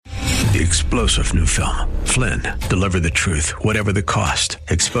the explosive new film, Flynn, Deliver the Truth, Whatever the Cost,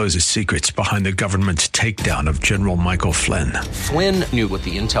 exposes secrets behind the government's takedown of General Michael Flynn. Flynn knew what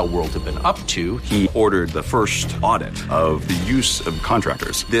the intel world had been up to. He ordered the first audit of the use of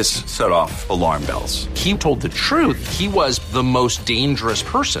contractors. This set off alarm bells. He told the truth. He was the most dangerous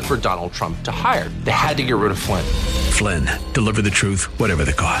person for Donald Trump to hire. They had to get rid of Flynn. Flynn, Deliver the Truth, Whatever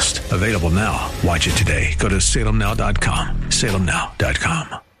the Cost. Available now. Watch it today. Go to salemnow.com.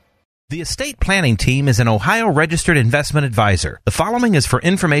 salemnow.com. The estate planning team is an Ohio registered investment advisor. The following is for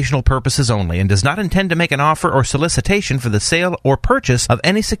informational purposes only and does not intend to make an offer or solicitation for the sale or purchase of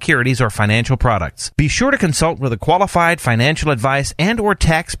any securities or financial products. Be sure to consult with a qualified financial advice and or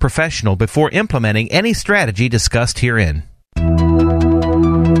tax professional before implementing any strategy discussed herein.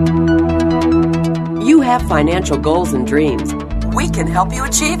 You have financial goals and dreams. We can help you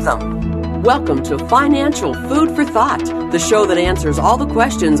achieve them. Welcome to Financial Food for Thought, the show that answers all the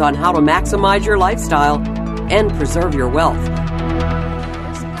questions on how to maximize your lifestyle and preserve your wealth.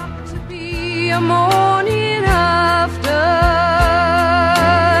 There's got to be a morning after.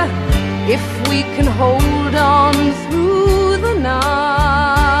 If we can hold on through the night,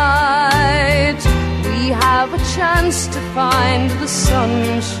 we have a chance to find the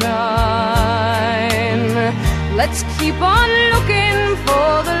sunshine. Let's keep on looking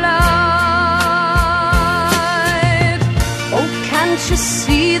for the light. Oh, can't you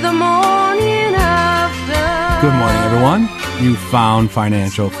see the morning after? Good morning, everyone. You found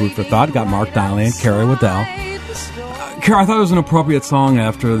Financial Food for Thought. Got Mark Donnelly and Carrie Waddell. Carrie, I thought it was an appropriate song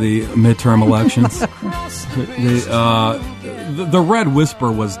after the midterm elections. the Red Whisper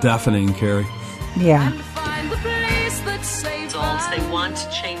was deafening, Carrie. Yeah. They want to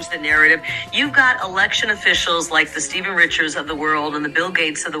change the narrative. You've got election officials like the Stephen Richards of the world and the Bill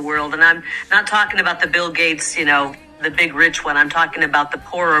Gates of the world. And I'm not talking about the Bill Gates, the big rich one. I'm talking about the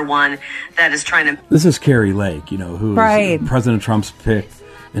poorer one that is trying to... This is Carrie Lake, who's President Trump's pick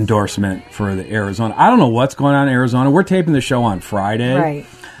endorsement for the Arizona. I don't know what's going on in Arizona. We're taping the show on Friday. Right.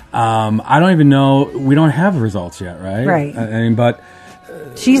 I don't even know. We don't have the results yet, right? Right. But...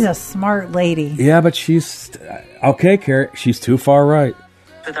 she's a smart lady. Yeah, but she's... okay, Carrie, she's too far right.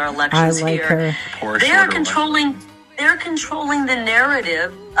 With our elections I like here. her. They're controlling the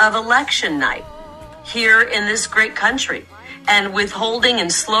narrative of election night here in this great country. And withholding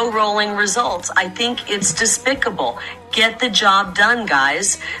and slow rolling results, I think it's despicable. Get the job done,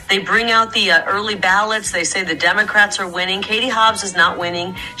 guys. They bring out the early ballots. They say the Democrats are winning. Katie Hobbs is not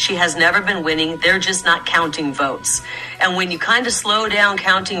winning. She has never been winning. They're just not counting votes. And when you kind of slow down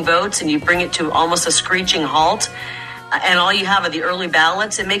counting votes and you bring it to almost a screeching halt, and all you have are the early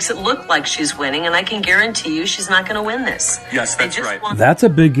ballots, it makes it look like she's winning. And I can guarantee you she's not going to win this. Yes, that's right. That's a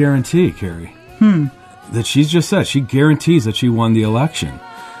big guarantee, Carrie. That she's just said. She guarantees that she won the election.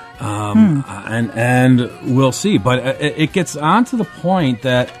 And we'll see. But it gets on to the point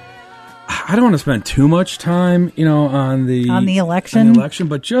that I don't want to spend too much time, on the election,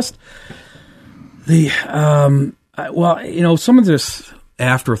 but just the some of this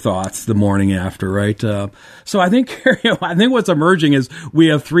afterthoughts the morning after, right? So I think what's emerging is we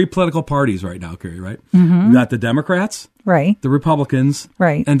have three political parties right now, Carrie, right? Mm-hmm. We got the Democrats, right? The Republicans,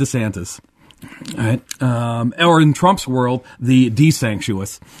 right? And DeSantis. Right, or in Trump's world, the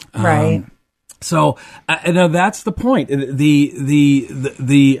desanctuous, right? So, that's the point. And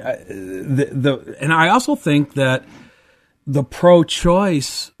I also think that the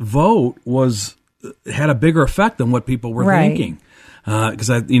pro-choice vote had a bigger effect than what people were thinking. Because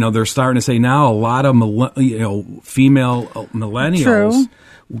they're starting to say now a lot of female millennials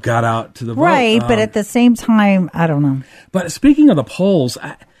got out to the vote, right? But at the same time, I don't know. But speaking of the polls,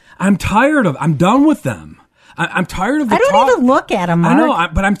 I'm done with them. I'm tired of the I don't even look at them, Mark. I know,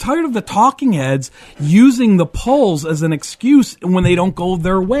 but I'm tired of the talking heads using the polls as an excuse when they don't go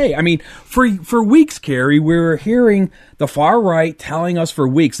their way. I mean, for weeks, Carrie, we were hearing the far right telling us for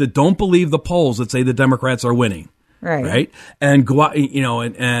weeks that don't believe the polls that say the Democrats are winning. Right. And go out,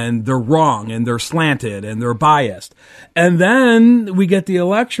 and they're wrong and they're slanted and they're biased. And then we get the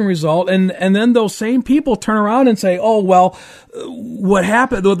election result and then those same people turn around and say, oh, well, what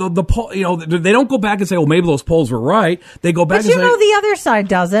happened? The poll, they don't go back and say, oh, maybe those polls were right. They go back and say, the other side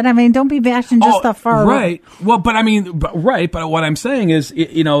does it. I mean, don't be bashing just the far right. Well, but I mean, right. But what I'm saying is,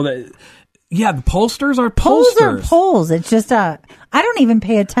 the pollsters are pollsters. Polls are polls. It's just I don't even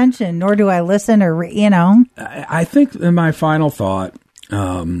pay attention, nor do I listen or, I think in my final thought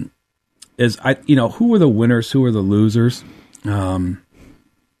is, who are the winners, who are the losers?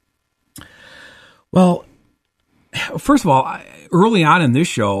 Well, first of all, early on in this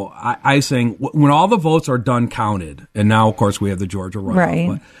show, I saying when all the votes are done counted, and now, of course, we have the Georgia runoff.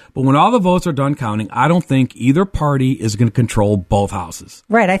 Right. But when all the votes are done counting, I don't think either party is going to control both houses.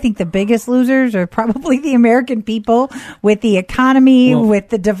 Right. I think the biggest losers are probably the American people with the economy, with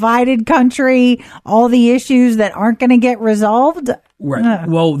the divided country, all the issues that aren't going to get resolved. Right.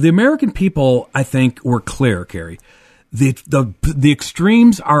 Well, the American people, I think, were clear, Carrie. The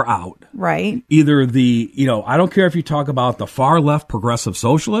extremes are out. Right. Either I don't care if you talk about the far left progressive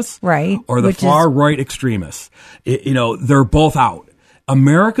socialists, right, or the far right extremists. They're both out.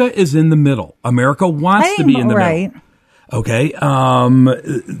 America is in the middle. America wants to be in the middle. Okay.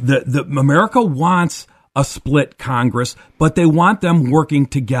 The America wants a split Congress, but they want them working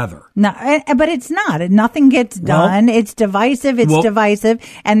together. No, but it's not. Nothing gets done. It's divisive. Divisive,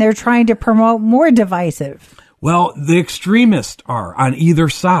 and they're trying to promote more divisive. Well, the extremists are on either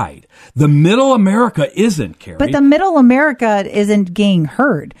side. The middle America isn't, Carrie. But the middle America isn't getting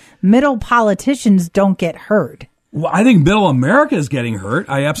heard. Middle politicians don't get heard. Well, I think middle America is getting hurt.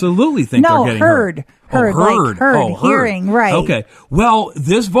 I absolutely think they're getting hurt. Hearing, right. Okay. Well,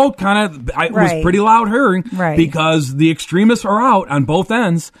 this vote was pretty loud hearing, right, because the extremists are out on both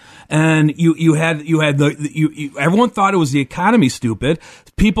ends, and you had everyone thought it was the economy, stupid.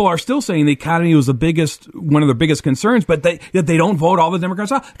 People are still saying the economy was one of their biggest concerns, but they don't vote all the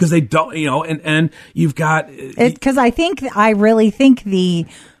Democrats out because they don't, and you've got because I really think the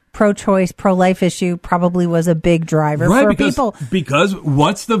pro-choice, pro-life issue probably was a big driver for people. Because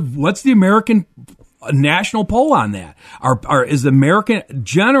what's the American national poll on that? Is American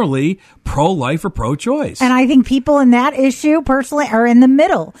generally pro-life or pro-choice? And I think people in that issue personally are in the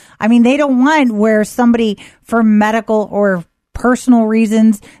middle. I mean, they don't want where somebody for medical or personal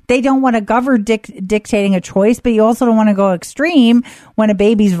reasons, they don't want a government dictating a choice, but you also don't want to go extreme when a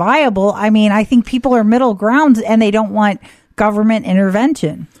baby's viable. I mean, I think people are middle grounds and they don't want government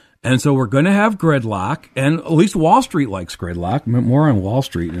intervention. And so we're going to have gridlock, and at least Wall Street likes gridlock. More on Wall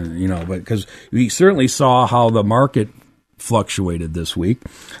Street, but because we certainly saw how the market fluctuated this week.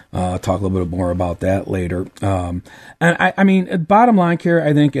 I'll talk a little bit more about that later. And I mean, bottom line, Carrie,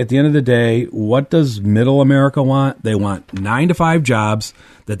 I think at the end of the day, what does middle America want? They want 9 to 5 jobs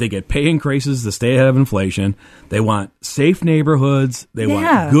that they get pay increases to stay ahead of inflation. They want safe neighborhoods. They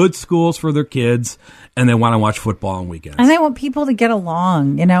want good schools for their kids. And they want to watch football on weekends. And they want people to get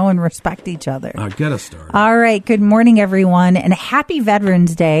along, and respect each other. Get us started. All right. Good morning, everyone. And happy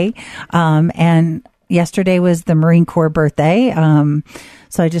Veterans Day. And yesterday was the Marine Corps birthday.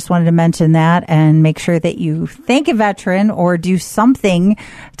 So I just wanted to mention that and make sure that you thank a veteran or do something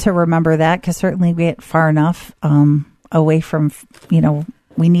to remember that, because certainly we get far enough away from,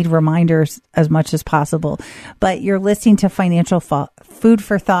 we need reminders as much as possible. But you're listening to Financial Food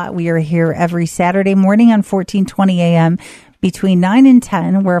for Thought. We are here every Saturday morning on 1420 a.m. between 9 and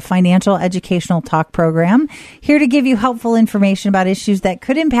 10. We're a financial educational talk program here to give you helpful information about issues that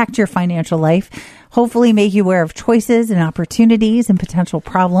could impact your financial life, hopefully make you aware of choices and opportunities and potential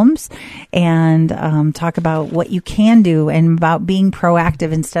problems, and talk about what you can do and about being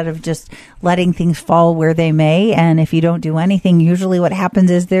proactive instead of just letting things fall where they may. And if you don't do anything, usually what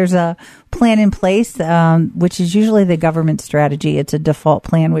happens is there's a plan in place, which is usually the government strategy. It's a default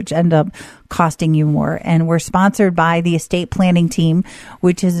plan, which end up costing you more. And we're sponsored by the Estate Planning Team,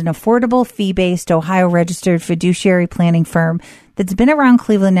 which is an affordable, fee-based, Ohio-registered fiduciary planning firm that's been around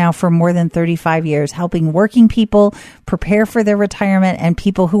Cleveland now for more than 35 years, helping working people prepare for their retirement, and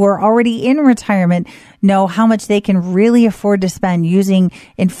people who are already in retirement know how much they can really afford to spend using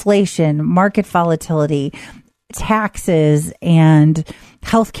inflation, market volatility, taxes, and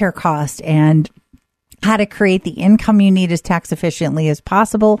healthcare costs, and how to create the income you need as tax efficiently as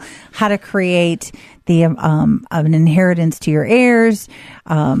possible, how to create the an inheritance to your heirs,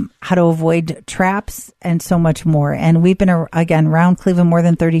 how to avoid traps, and so much more. And we've been, around Cleveland more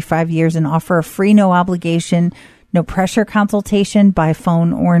than 35 years and offer a free, no obligation, no pressure consultation by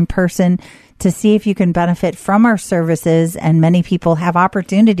phone or in person to see if you can benefit from our services. And many people have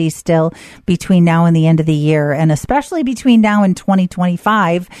opportunities still between now and the end of the year, and especially between now and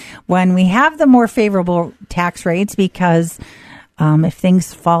 2025 when we have the more favorable tax rates, because if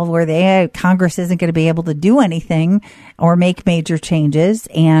things fall where Congress isn't going to be able to do anything or make major changes.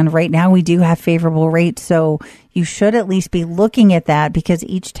 And right now we do have favorable rates. So you should at least be looking at that, because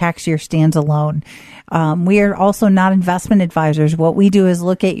each tax year stands alone. We are also not investment advisors. What we do is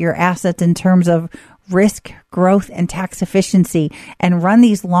look at your assets in terms of risk, growth, and tax efficiency and run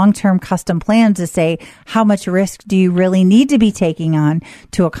these long-term custom plans to say, how much risk do you really need to be taking on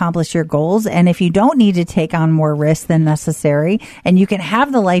to accomplish your goals? And if you don't need to take on more risk than necessary and you can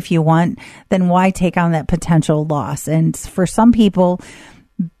have the life you want, then why take on that potential loss? And for some people,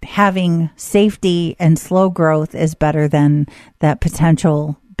 having safety and slow growth is better than that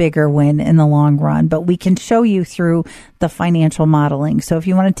potential bigger win in the long run, but we can show you through the financial modeling. So if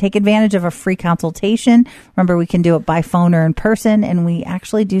you want to take advantage of a free consultation, remember we can do it by phone or in person, and we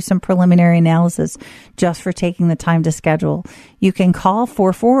actually do some preliminary analysis just for taking the time to schedule. You can call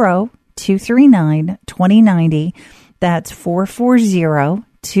 440-239-2090. That's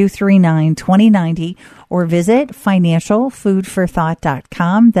 440-239-2090, or visit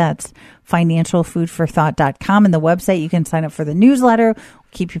financialfoodforthought.com. That's financialfoodforthought.com. And the website, you can sign up for the newsletter,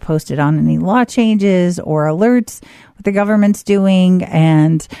 keep you posted on any law changes or alerts, what the government's doing.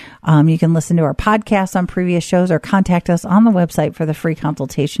 And you can listen to our podcasts on previous shows or contact us on the website for the free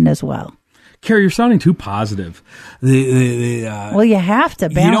consultation as well. Carrie, you're sounding too positive. Well, you have to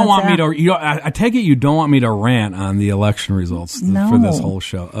balance. You don't want out. me to. I take it you don't want me to rant on the election results for this whole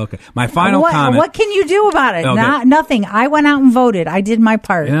show. Okay, my final comment. What can you do about it? Okay. Nothing. I went out and voted. I did my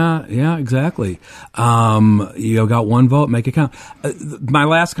part. Yeah, exactly. You got one vote. Make it count. My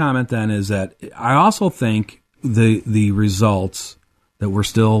last comment then is that I also think the results that we're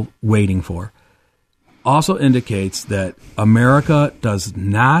still waiting for also indicates that America does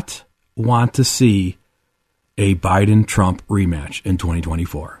not want to see a Biden-Trump rematch in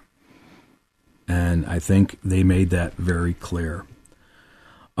 2024. And I think they made that very clear.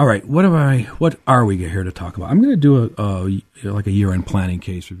 All right, what are we here to talk about? I'm going to do a year-end planning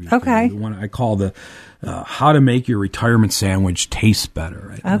case review. Okay. The one I call the how to make your retirement sandwich taste better.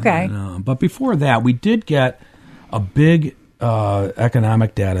 Right? Okay. But before that, we did get a big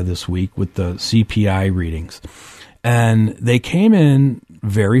economic data this week with the CPI readings. And they came in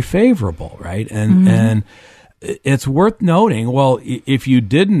very favorable, right? And it's worth noting, well, if you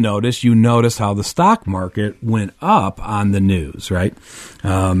didn't notice, you notice how the stock market went up on the news, right?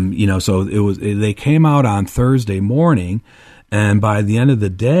 So they came out on Thursday morning, and by the end of the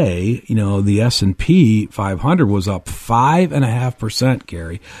day, the S&P 500 was up 5.5%,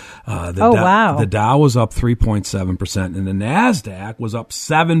 Gary. Wow. The Dow was up 3.7%, and the NASDAQ was up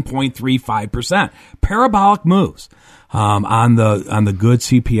 7.35%. Parabolic moves on the good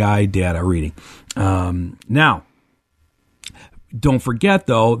CPI data reading. Now, don't forget,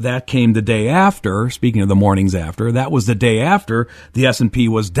 though, that came the day after, speaking of the mornings after, that was the day after the S&P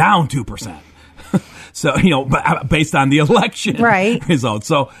was down 2%. So, based on the election results.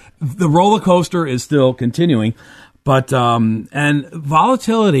 So the roller coaster is still continuing. But, and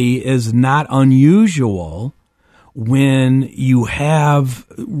volatility is not unusual when you have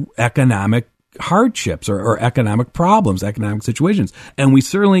economic hardships or economic problems, economic situations. And we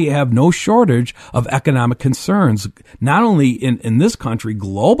certainly have no shortage of economic concerns, not only in this country,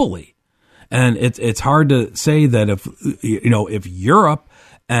 globally. And it's hard to say that if Europe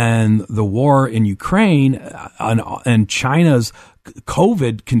and the war in Ukraine and China's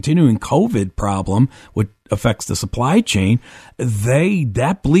continuing COVID problem, which affects the supply chain,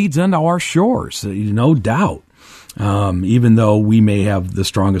 that bleeds into our shores, no doubt. Even though we may have the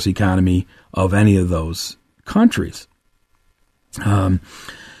strongest economy of any of those countries.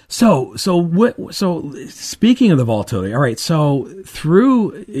 So speaking of the volatility, all right. So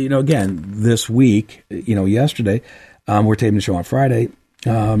through again this week, yesterday, we're taping the show on Friday.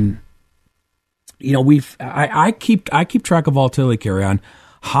 I keep track of volatility, Carry on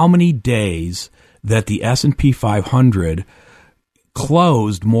how many days that the S&P 500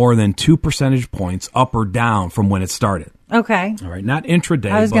 closed more than 2 percentage points up or down from when it started. Okay. All right. Not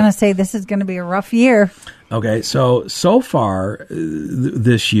intraday. I was going to say this is going to be a rough year. Okay. So far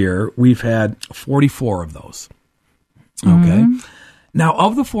this year, we've had 44 of those. Okay. Mm-hmm. Now,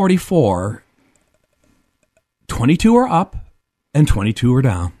 of the 44, 22 are up and 22 are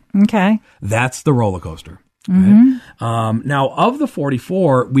down. Okay. That's the roller coaster. Mm-hmm. Right? Now, of the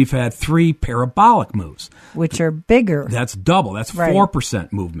 44, we've had 3 parabolic moves. Which are bigger. That's double. That's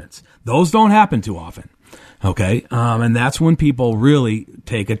 4% movements. Those don't happen too often. Okay. And that's when people really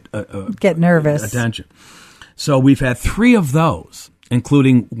take get nervous. Attention. So we've had 3 of those,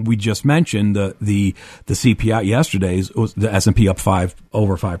 including, we just mentioned the CPI yesterday's was the S&P up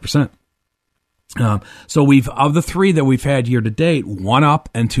over 5%. So of the 3 that we've had year to date, 1 up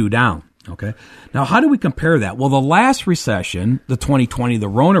and 2 down. Okay. Now, how do we compare that? Well, the last recession, the 2020, the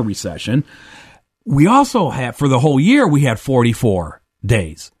Rona recession, we also had, for the whole year, we had 44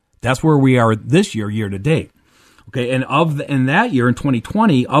 days. That's where we are this year to date. Okay, and in that year, in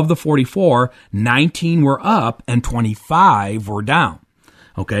 2020, of the 44, 19 were up and 25 were down.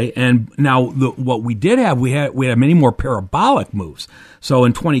 Okay, and now what we did have, we had many more parabolic moves. So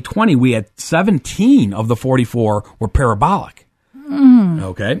in 2020, we had 17 of the 44 were parabolic.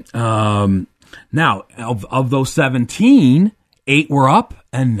 Okay, now of those 17, 8 were up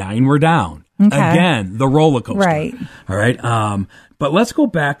and 9 were down. Okay. Again, the roller coaster. Right. All right. But let's go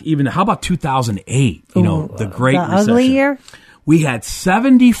back even. How about 2008? You know, the Great Recession. Ugly year. We had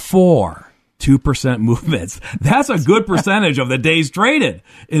 74 2% movements. That's a good percentage of the days traded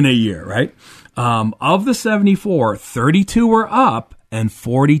in a year, right? Of the 74, 32 were up and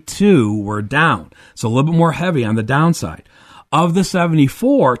 42 were down. So a little bit more heavy on the downside. Of the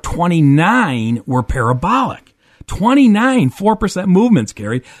 74, 29 were parabolic. 29 4% movements,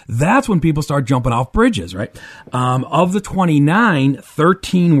 Gary. That's when people start jumping off bridges, right? Of the 29,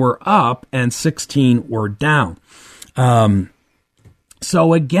 13 were up and 16 were down.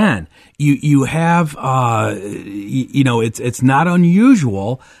 So again, you have, it's not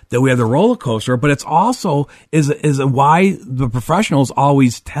unusual that we have the roller coaster, but it's also is why the professionals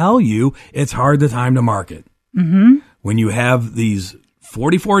always tell you it's hard the time to market. Mm-hmm. When you have these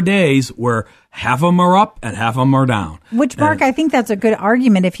 44 days where half of them are up and half of them are down. Which, Mark, I think that's a good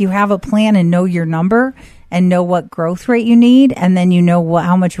argument if you have a plan and know your number and know what growth rate you need, and then you know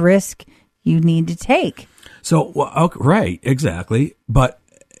how much risk you need to take. So, okay, right, exactly. But,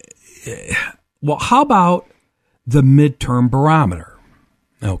 how about the midterm barometer?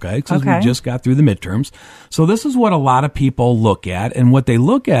 Okay, because we just got through the midterms. So this is what a lot of people look at, and what they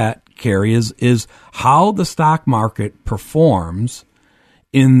look at, Carrie, is how the stock market performs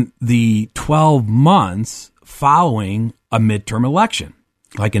in the 12 months following a midterm election,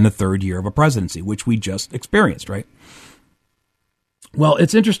 like in the third year of a presidency, which we just experienced, right? Well,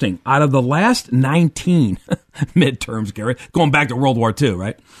 it's interesting. Out of the last 19 midterms, Gary, going back to World War II,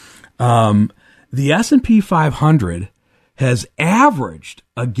 right? The S&P 500 has averaged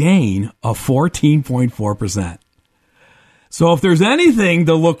a gain of 14.4%. So if there's anything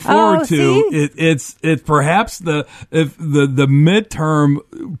to look forward to, it's perhaps the midterm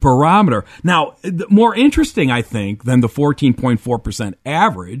barometer. Now, more interesting, I think, than the 14.4%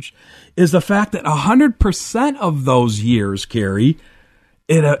 average is the fact that 100% of those years, Carrie,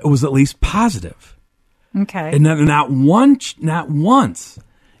 it was at least positive. Okay. And not once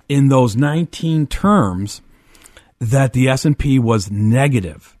in those 19 terms that the S&P was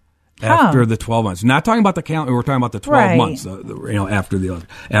negative. After the 12 months. Not talking about the calendar, we're talking about the 12 months, after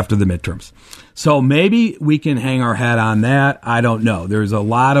the midterms. So maybe we can hang our hat on that. I don't know. There's a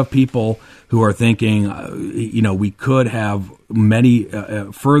lot of people who are thinking, we could have many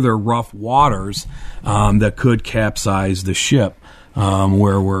further rough waters that could capsize the ship,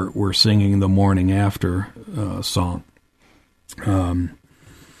 where we're singing the morning after song.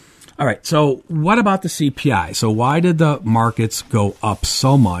 All right, so what about the CPI? So why did the markets go up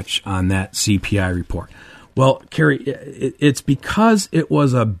so much on that CPI report? Well, Carrie, it's because it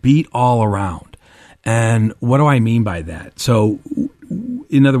was a beat all around. And what do I mean by that? So,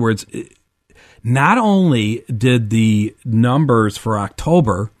 in other words, not only did the numbers for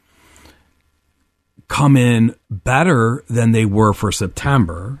October come in better than they were for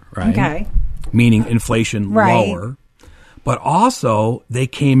September, right? Okay. Meaning inflation lower. But also, they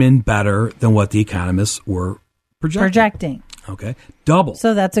came in better than what the economists were projecting. Okay, double.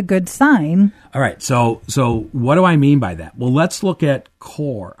 So that's a good sign. All right. So what do I mean by that? Well, let's look at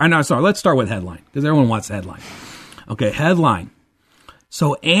core. Let's start with headline because everyone wants headline. Okay, headline.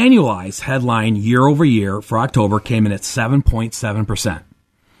 So annualized headline year over year for October came in at 7.7%.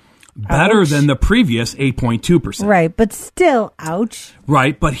 Better than the previous 8.2%. Right, but still, ouch.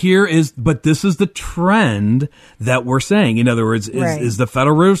 Right, but this is the trend that we're saying. In other words, is the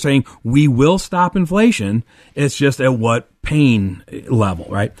Federal Reserve saying we will stop inflation? It's just at what pain level,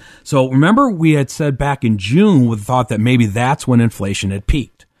 right? So remember we had said back in June, we thought that maybe that's when inflation had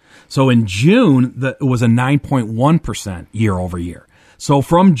peaked. So in June, it was a 9.1% year over year. So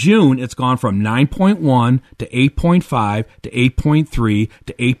from June, it's gone from 9.1 to 8.5 to 8.3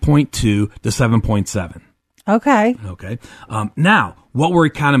 to 8.2 to 7.7. Okay. Now, what were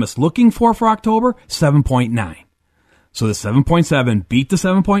economists looking for October? 7.9. So the 7.7 beat the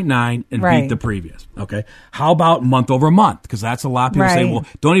 7.9 and beat the previous. Okay. How about month over month? Because that's a lot of people say, well,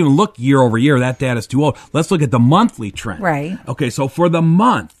 don't even look year over year. That data's too old. Let's look at the monthly trend. Right. Okay. So for the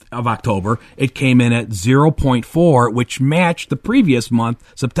month of October, it came in at 0.4, which matched the previous month,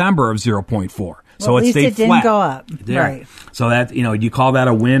 September, of 0.4. Well, so at least stayed it didn't flat. go up. Right. So that, do you call that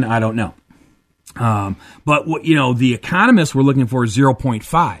a win? I don't know. But what, the economists were looking for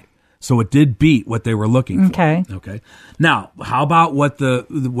 0.5. So it did beat what they were looking for. Okay. Now, how about what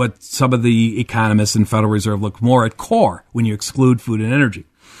some of the economists and Federal Reserve look more at core when you exclude food and energy?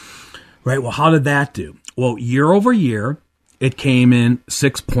 Right. Well, how did that do? Well, year over year, it came in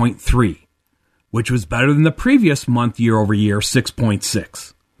 6.3, which was better than the previous month year over year,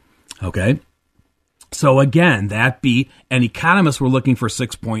 6.6. Okay. So again, that beat, and economists were looking for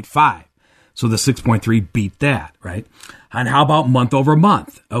 6.5. So the 6.3 beat that, right? And how about month over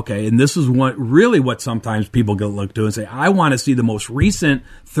month? Okay, and this is what sometimes people go look to and say, I want to see the most recent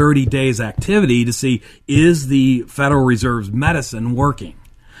 30 days activity to see, is the Federal Reserve's medicine working?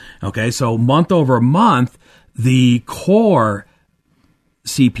 Okay, so month over month, the core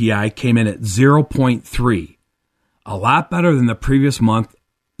CPI came in at 0.3, a lot better than the previous month,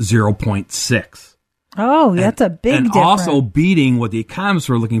 0.6. Oh, that's a big difference. And also beating what the economists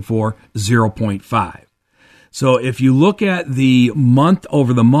were looking for, 0.5. So if you look at the month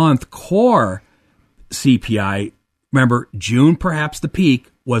over the month core CPI, remember June, perhaps the peak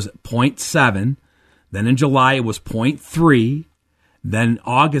was 0.7. Then in July, it was 0.3. Then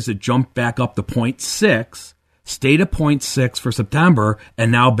August, it jumped back up to 0.6, stayed at 0.6 for September,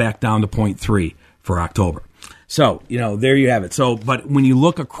 and now back down to 0.3 for October. So, there you have it. So, but when you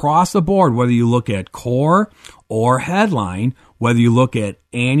look across the board, whether you look at core or headline, whether you look at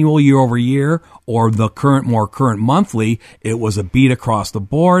annual year over year or the more current monthly, it was a beat across the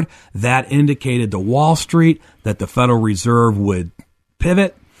board. That indicated to Wall Street that the Federal Reserve would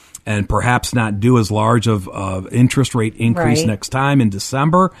pivot and perhaps not do as large of interest rate increase next time in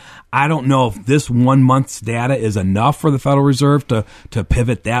December. I don't know if this 1 month's data is enough for the Federal Reserve to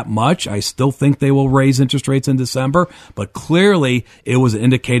pivot that much. I still think they will raise interest rates in December, but clearly it was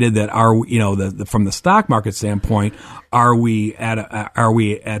indicated that from the stock market standpoint, are we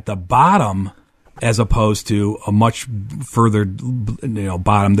at the bottom as opposed to a much further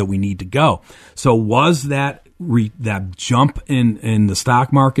bottom that we need to go. So was that jump in the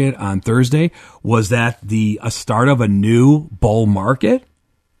stock market on Thursday, was that a start of a new bull market?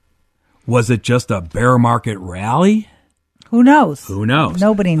 Was it just a bear market rally? Who knows?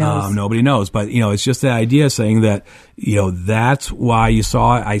 Nobody knows. Nobody knows. But, it's just the idea saying that, that's why you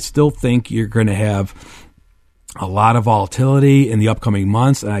saw it. I still think you're going to have a lot of volatility in the upcoming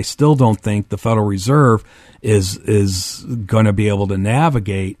months, and I still don't think the Federal Reserve is going to be able to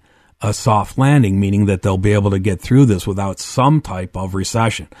navigate a soft landing, meaning that they'll be able to get through this without some type of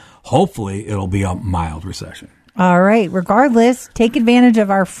recession. Hopefully, it'll be a mild recession. All right. Regardless, take advantage of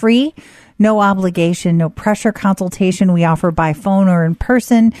our free, no obligation, no pressure consultation we offer by phone or in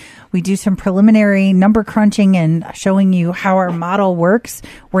person. We do some preliminary number crunching and showing you how our model works.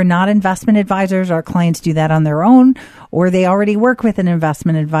 We're not investment advisors. Our clients do that on their own, or they already work with an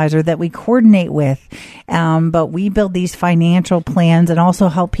investment advisor that we coordinate with. But we build these financial plans and also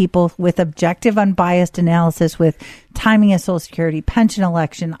help people with objective, unbiased analysis with timing of Social Security, pension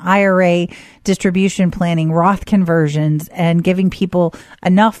election, IRA, distribution planning, Roth conversions, and giving people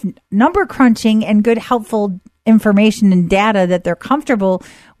enough number crunching and good, helpful information and data that they're comfortable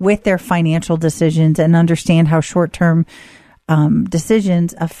with their financial decisions and understand how short-term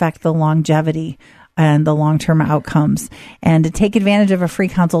decisions affect the longevity and the long-term outcomes. And to take advantage of a free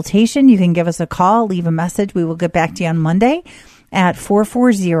consultation, you can give us a call, leave a message. We will get back to you on Monday at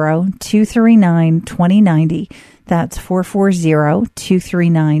 440-239-2090. That's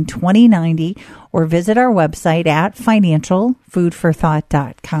 440-239-2090, or visit our website at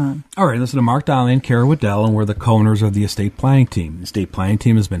financialfoodforthought.com. All right, listen to Mark Donnelly and Kara Waddell, and we're the co-owners of the estate planning team. The estate planning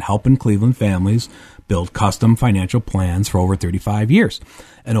team has been helping Cleveland families build custom financial plans for over 35 years.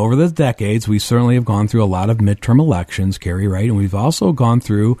 And over the decades, we certainly have gone through a lot of midterm elections, Carrie, right? And we've also gone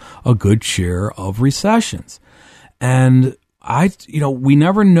through a good share of recessions. And we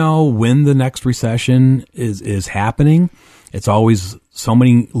never know when the next recession is happening. It's always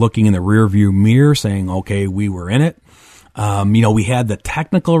somebody looking in the rearview mirror saying, okay, we were in it. We had the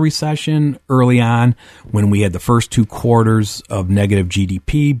technical recession early on when we had the first 2 quarters of negative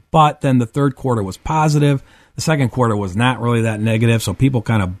GDP, but then the third quarter was positive. The second quarter was not really that negative. So people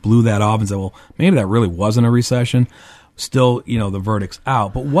kind of blew that off and said, well, maybe that really wasn't a recession. Still, the verdict's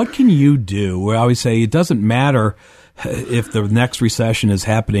out. But what can you do? We always say it doesn't matter if the next recession is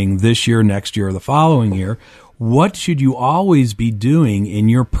happening this year, next year, or the following year. What should you always be doing in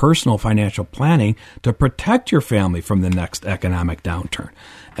your personal financial planning to protect your family from the next economic downturn?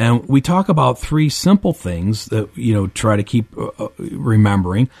 And we talk about three simple things that, try to keep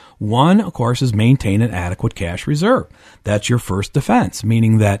remembering. One, of course, is maintain an adequate cash reserve. That's your first defense,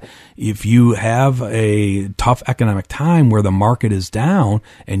 meaning that if you have a tough economic time where the market is down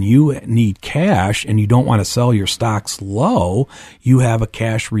and you need cash and you don't want to sell your stocks low, you have a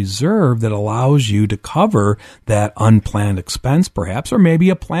cash reserve that allows you to cover that unplanned expense, perhaps, or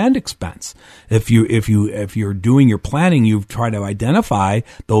maybe a planned expense. If you're doing your planning, you've tried to identify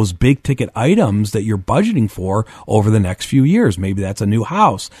those big ticket items that you're budgeting for over the next few years. Maybe that's a new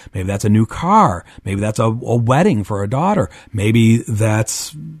house. Maybe that's a new car. Maybe that's a wedding for a daughter. Maybe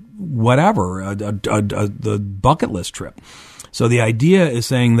that's whatever, the bucket list trip. So the idea is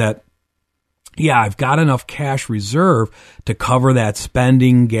saying that, I've got enough cash reserve to cover that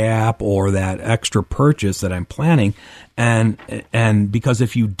spending gap or that extra purchase that I'm planning. And because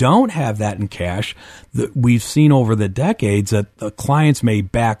if you don't have that in cash, we've seen over the decades that the clients may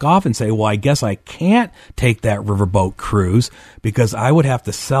back off and say, well, I guess I can't take that riverboat cruise because I would have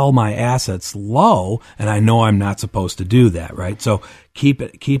to sell my assets low, and I know I'm not supposed to do that, right? So keep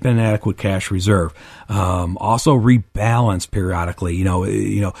an adequate cash reserve. Also rebalance periodically.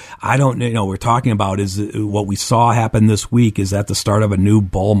 I don't know. We're talking about is what we saw happen this week. Is that the start of a new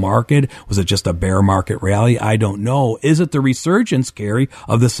bull market? Was it just a bear market rally? I don't know. Is it the resurgence, Carrie,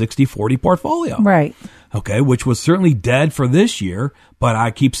 of the 60-40 portfolio? Right. Okay, which was certainly dead for this year, but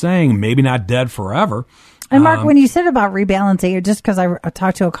I keep saying maybe not dead forever. And Mark, when you said about rebalancing, just because I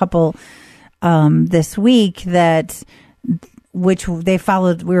talked to a couple this week which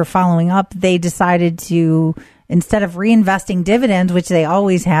we were following up, they decided to, instead of reinvesting dividends, which they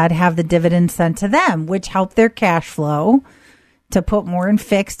always had, have the dividends sent to them, which helped their cash flow to put more in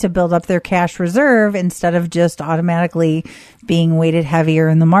fixed to build up their cash reserve instead of just automatically being weighted heavier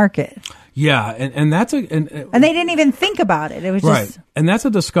in the market. Yeah, and that's and they didn't even think about it. It was right. Just and that's a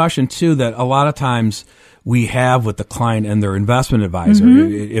discussion too that a lot of times we have with the client and their investment advisor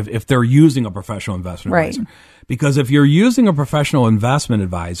if they're using a professional investment advisor. Because if you're using a professional investment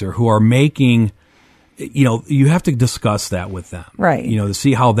advisor who are making, you have to discuss that with them, right? To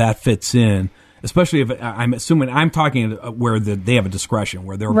see how that fits in. Especially if I'm assuming I'm talking where they have a discretion,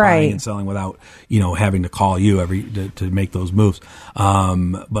 where they're buying and selling without, having to call you to make those moves.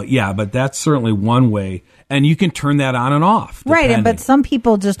 But that's certainly one way, and you can turn that on and off. Right. But some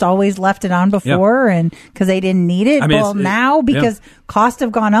people just always left it on before and because they didn't need it. Now because costs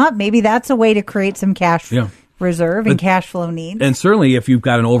have gone up, maybe that's a way to create some cash reserve and cash flow needs. And certainly if you've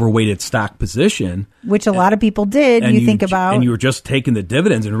got an overweighted stock position, which a lot of people did, and you were just taking the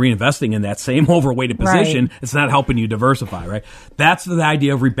dividends and reinvesting in that same overweighted position, it's not helping you diversify, right? That's the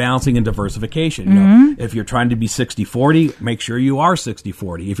idea of rebalancing and diversification. If you're trying to be 60-40, make sure you are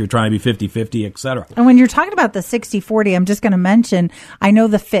 60-40. If you're trying to be 50-50, et cetera. And when you're talking about the 60-40, I'm just going to mention, I know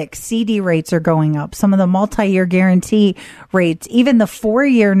the fixed CD rates are going up. Some of the multi-year guarantee rates, even the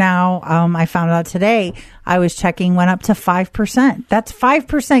 4-year now, I found out today, I was checking, went up to 5%. That's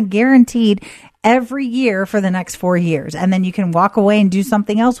 5% guaranteed every year for the next 4 years. And then you can walk away and do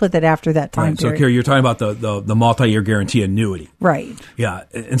something else with it after that time period. So, Carrie, you're talking about the multi-year guarantee annuity. Right. Yeah.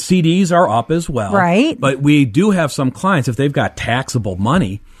 And CDs are up as well. Right. But we do have some clients, if they've got taxable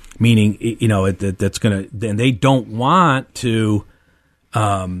money, meaning, that's going to, then they don't want to,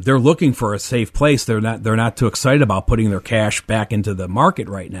 they're looking for a safe place. They're not too excited about putting their cash back into the market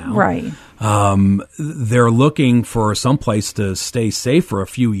right now. Right. They're looking for some place to stay safe for a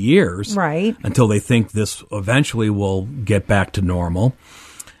few years. Right. Until they think this eventually will get back to normal.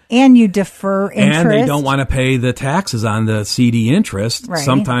 And you defer interest. And they don't want to pay the taxes on the CD interest. Right.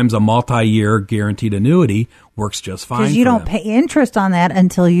 Sometimes a multi-year guaranteed annuity works just fine. Because you don't pay interest on that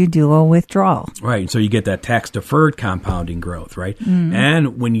until you do a withdrawal. Right. So you get that tax deferred compounding growth, right?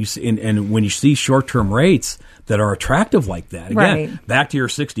 And when you see short-term rates that are attractive like that, again, back to your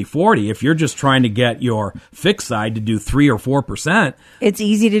 60-40, if you're just trying to get your fixed side to do 3 or 4%, it's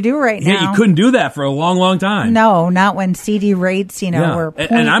easy to do right now. Yeah, you couldn't do that for a long, long time. No, not when CD rates, were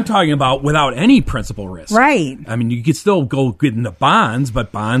and I'm talking about without any principal risk. Right. I mean, you could still go get into bonds,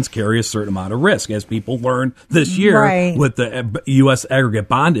 but bonds carry a certain amount of risk, as people learned this year with the U.S. aggregate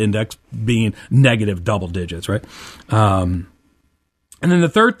bond index being negative double digits, right? And then the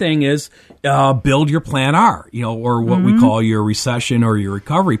third thing is build your plan R, or what we call your recession or your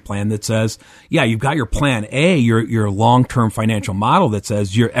recovery plan that says, you've got your plan A, your long-term financial model that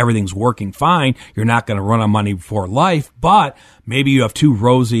says everything's working fine. You're not going to run on money for life, but maybe you have too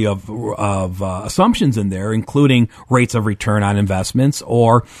rosy of assumptions in there, including rates of return on investments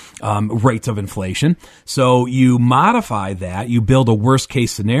or rates of inflation. So you modify that, you build a worst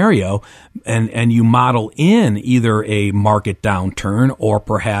case scenario, and you model in either a market downturn or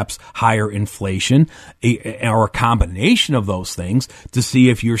perhaps higher inflation, or a combination of those things to see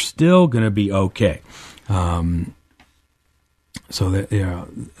if you're still going to be okay. So that,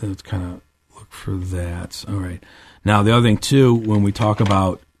 let's kind of look for that. All right. Now, the other thing, too, when we talk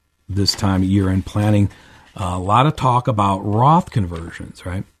about this time of year-end planning, a lot of talk about Roth conversions,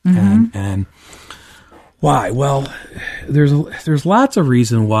 right? Mm-hmm. And why? Well, there's lots of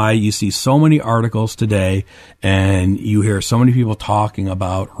reason why you see so many articles today and you hear so many people talking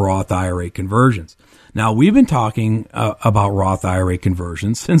about Roth IRA conversions. Now, we've been talking about Roth IRA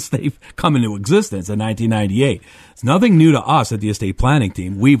conversions since they've come into existence in 1998. It's nothing new to us at the estate planning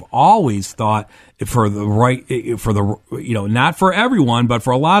team. We've always thought not for everyone, but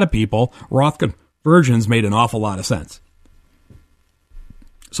for a lot of people, Roth conversions made an awful lot of sense.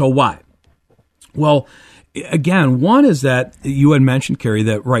 So why? Well, again, one is that you had mentioned, Carrie,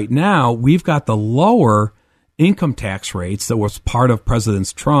 that right now we've got the lower income tax rates that was part of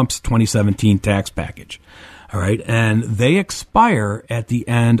President Trump's 2017 tax package. All right. And they expire at the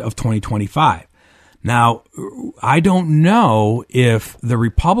end of 2025. Now, I don't know if the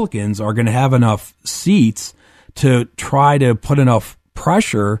Republicans are going to have enough seats to try to put enough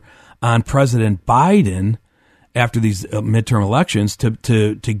pressure on President Biden after these midterm elections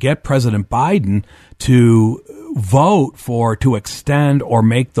to get President Biden to vote to extend or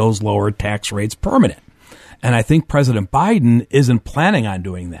make those lower tax rates permanent. And I think President Biden isn't planning on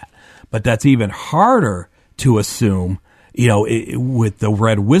doing that. But that's even harder to assume, with the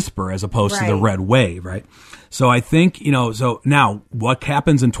red whisper as opposed to the red wave, right? So I think, so now what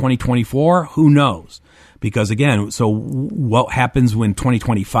happens in 2024? Who knows? Because again, so what happens when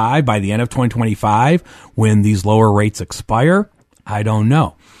 2025, by the end of 2025, when these lower rates expire? I don't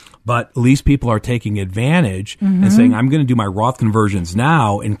know. But at least people are taking advantage and saying, I'm going to do my Roth conversions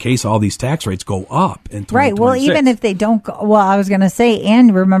now in case all these tax rates go up in 2026. Right. Well, even if they don't go, well, I was going to say,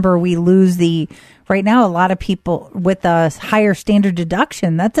 and remember, we lose right now, a lot of people with a higher standard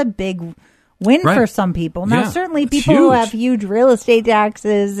deduction, that's a big win for some people. Now, certainly people who have huge real estate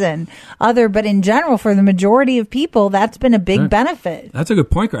taxes and but in general, for the majority of people, that's been a big benefit. That's a good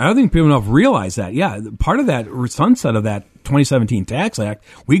point. I don't think people enough realize that. Yeah, part of that sunset of that 2017 Tax Act,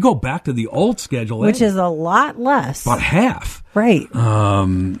 we go back to the old Schedule A. Which is a lot less. About half. Right. All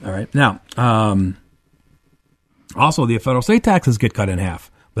right. Now, also, the federal state taxes get cut in half.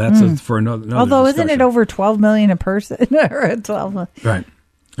 That's for another Although, discussion. isn't it over $12 million a person? Or 12 million? Right.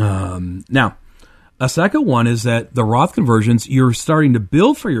 Now, a second one is that the Roth conversions, you're starting to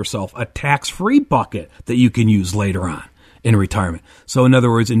build for yourself a tax-free bucket that you can use later on in retirement. So in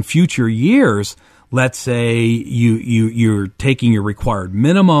other words, in future years, let's say you're taking your required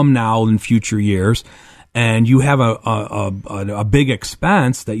minimum now in future years, and you have a big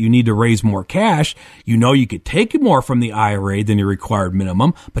expense that you need to raise more cash, you could take more from the IRA than your required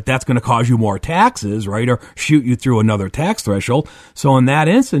minimum, but that's going to cause you more taxes, right? Or shoot you through another tax threshold. So in that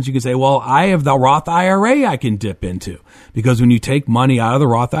instance, you can say, well, I have the Roth IRA I can dip into. Because when you take money out of the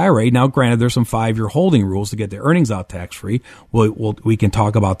Roth IRA, now granted, there's some 5-year holding rules to get the earnings out tax-free. We can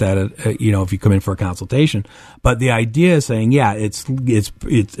talk about that, if you come in for a consultation. But the idea is saying,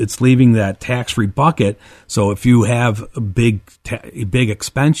 it's leaving that tax-free bucket. So if you have big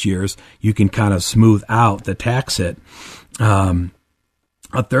expense years, you can kind of smooth out the tax hit.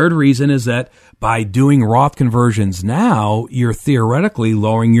 A third reason is that by doing Roth conversions now, you're theoretically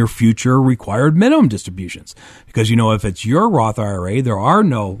lowering your future required minimum distributions. Because, if it's your Roth IRA, there are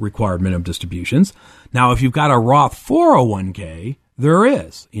no required minimum distributions. Now, if you've got a Roth 401k, there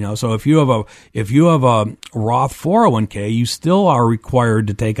is, so if you have a Roth 401k, you still are required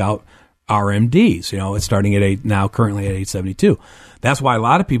to take out RMDs, it's starting at currently at 872. That's why a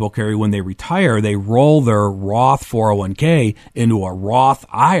lot of people, Carrie, when they retire, they roll their Roth 401k into a Roth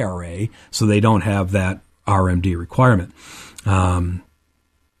IRA so they don't have that RMD requirement. And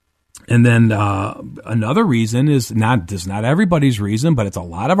then another reason is not everybody's reason, but it's a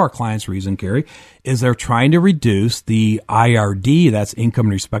lot of our clients' reason, Carrie, is they're trying to reduce the IRD, that's income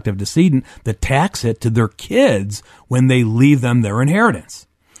in respect of decedent, the tax hit to their kids when they leave them their inheritance.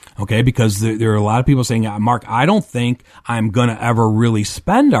 Okay, because there are a lot of people saying, Mark, I don't think I'm going to ever really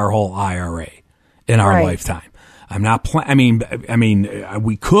spend our whole IRA in our lifetime. I'm not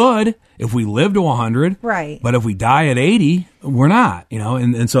we could if we live to 100. Right. But if we die at 80, we're not,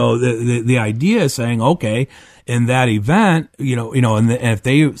 and so the idea is saying, okay, in that event, and if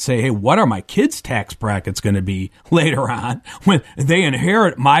they say, hey, what are my kids' tax brackets going to be later on when they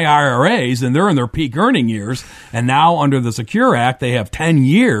inherit my IRAs and they're in their peak earning years, and now under the Secure Act, they have 10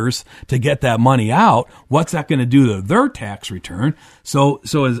 years to get that money out. What's that going to do to their tax return? So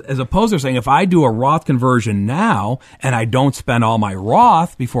as opposed to saying, if I do a Roth conversion now and I don't spend all my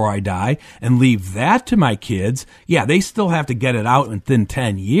Roth before I die and leave that to my kids, yeah, they still have to get it out within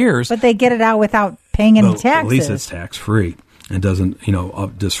 10 years. But they get it out without paying any taxes. At least it's tax free and doesn't,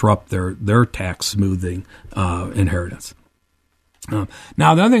 disrupt their tax smoothing inheritance.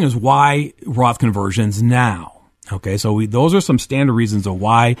 Now, the other thing is why Roth conversions now. Okay, so those are some standard reasons of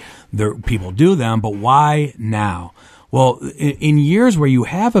why people do them, but why now? Well, in years where you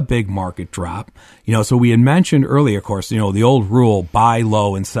have a big market drop, so we had mentioned earlier, of course, the old rule, buy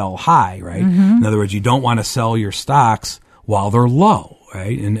low and sell high, right? Mm-hmm. In other words, you don't want to sell your stocks while they're low,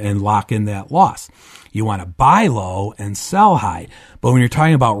 right? And lock in that loss. You want to buy low and sell high. But when you're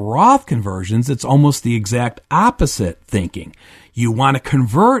talking about Roth conversions, it's almost the exact opposite thinking. You want to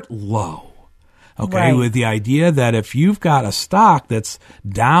convert low. Okay, right. With the idea that if you've got a stock that's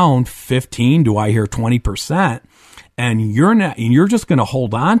down 15, do I hear 20%, and you're just going to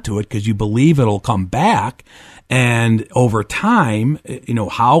hold on to it because you believe it'll come back, and over time,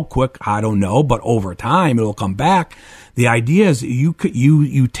 how quick, I don't know, but over time it'll come back. The idea is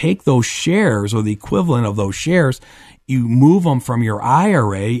you take those shares or the equivalent of those shares, you move them from your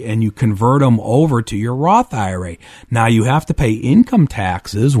IRA and you convert them over to your Roth IRA. Now you have to pay income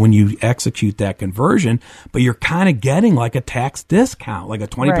taxes when you execute that conversion, but you're kind of getting like a tax discount, like a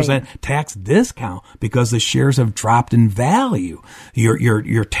 20% tax discount because the shares have dropped in value.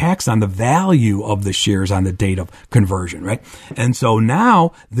 You're taxed on the value of the shares on the date of conversion, right? And so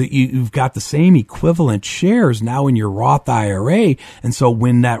now you've got the same equivalent shares now in your Roth IRA. And so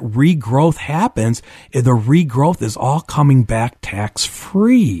when that regrowth happens, the regrowth is all coming back tax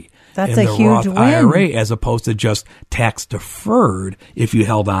free. That's a huge win. IRA, as opposed to just tax deferred if you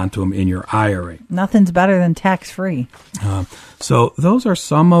held on to them in your IRA. Nothing's better than tax free. So those are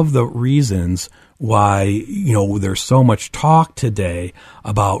some of the reasons why there's so much talk today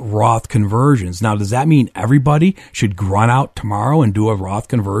about Roth conversions. Now, does that mean everybody should run out tomorrow and do a Roth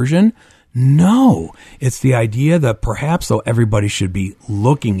conversion? No, it's the idea that perhaps though everybody should be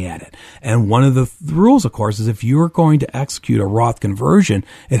looking at it. And one of the rules, of course, is if you're going to execute a Roth conversion,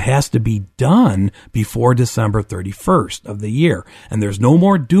 it has to be done before December 31st of the year. And there's no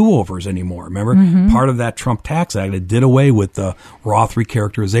more do-overs anymore. Remember, part of that Trump Tax Act, it did away with the Roth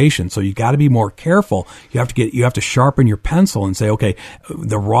recharacterization. So you got to be more careful. You have to sharpen your pencil and say, okay,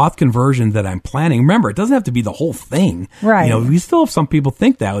 the Roth conversion that I'm planning, remember, it doesn't have to be the whole thing. Right. We still have some people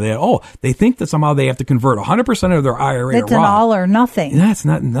think that, they think that somehow they have to convert 100% of their IRA to Roth. It's an all or nothing. That's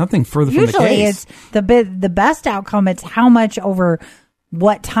nothing further from the case. Usually it's the best outcome. It's how much over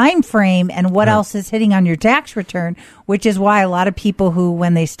what time frame and what else is hitting on your tax return, which is why a lot of people who,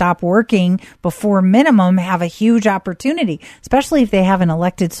 when they stop working before minimum, have a huge opportunity, especially if they haven't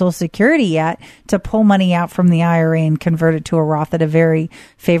elected Social Security yet, to pull money out from the IRA and convert it to a Roth at a very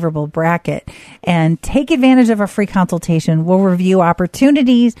favorable bracket. And take advantage of a free consultation. We'll review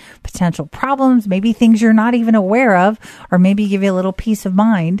opportunities, potential problems, maybe things you're not even aware of, or maybe give you a little peace of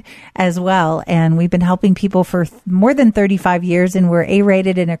mind as well. And we've been helping people for more than 35 years, and we're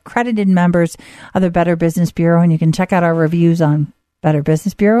A-rated and accredited members of the Better Business Bureau. And you can check out our reviews on Better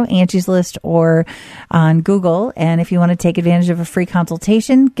Business Bureau, Angie's List, or on Google. And if you want to take advantage of a free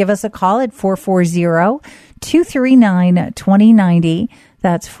consultation, give us a call at 440-239-2090.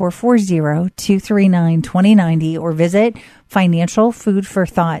 That's 440-239-2090, or visit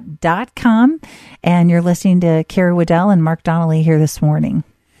financialfoodforthought.com. And you're listening to Carrie Waddell and Mark Donnelly here this morning.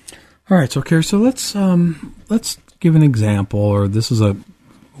 All right, so Carrie, so let's give an example, or this is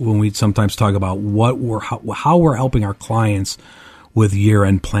when we sometimes talk about how we're helping our clients with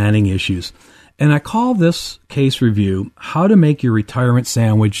year-end planning issues. And I call this case review, How to Make Your Retirement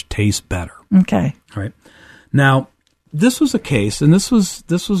Sandwich Taste Better. Okay. All right. Now, this was a case, and this was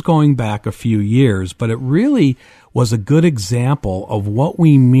going back a few years, but it really was a good example of what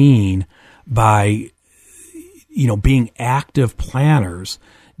we mean by, being active planners,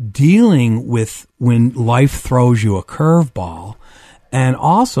 dealing with when life throws you a curveball, and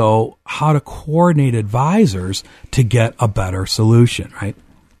also how to coordinate advisors to get a better solution, right?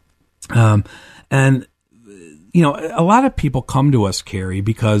 And a lot of people come to us, Carrie,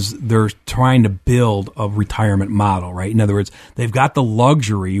 because they're trying to build a retirement model, right? In other words, they've got the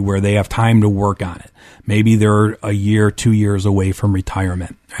luxury where they have time to work on it. Maybe they're a year, 2 years away from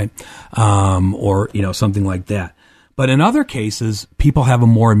retirement, right? Or something like that. But in other cases, people have a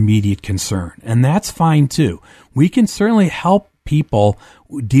more immediate concern, and that's fine too. We can certainly help people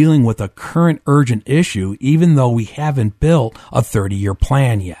dealing with a current urgent issue, even though we haven't built a 30-year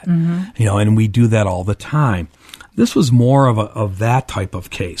plan yet. And we do that all the time. This was more of that type of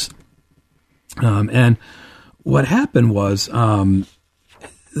case. And what happened was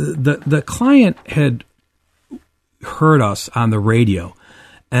the client had heard us on the radio,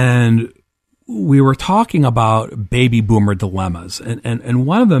 and we were talking about baby boomer dilemmas, and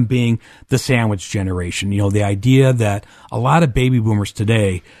one of them being the sandwich generation. The idea that a lot of baby boomers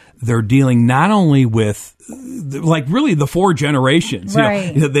today, they're dealing not only with really the four generations.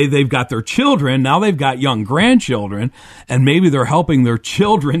 Right. They've got their children, now they've got young grandchildren, and maybe they're helping their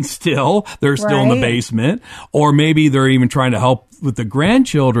children still. They're still in the basement, or maybe they're even trying to help with the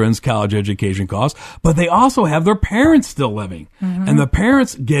grandchildren's college education costs, but they also have their parents still living, and the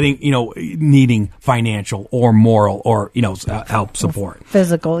parents getting, needing financial or moral or, help support.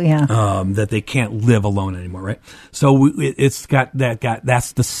 Physical, that they can't live alone anymore, right? So it's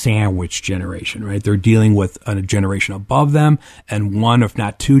that's the sandwich generation, right? They're dealing with a generation above them and one, if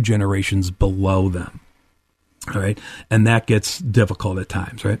not two generations below them. All right. And that gets difficult at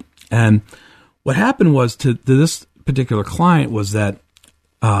times, right? And what happened was to this particular client was that,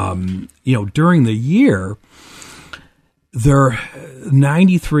 during the year, their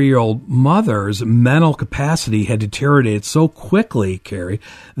 93-year-old mother's mental capacity had deteriorated so quickly, Carrie,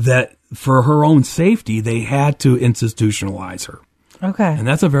 that for her own safety, they had to institutionalize her. Okay. And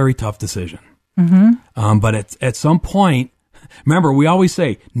that's a very tough decision. But at some point, remember, we always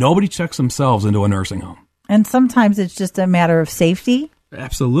say nobody checks themselves into a nursing home. And sometimes it's just a matter of safety.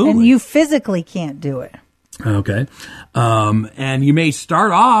 Absolutely. And you physically can't do it. Okay. And you may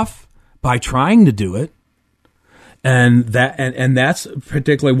start off by trying to do it. And that's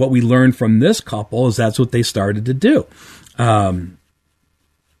particularly what we learned from this couple, is that's what they started to do.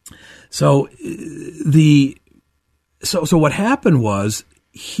 So what happened was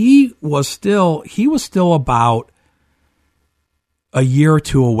he was still about a year or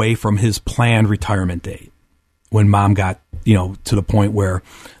two away from his planned retirement date when Mom got, to the point where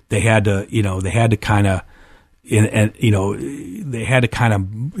they had to kind of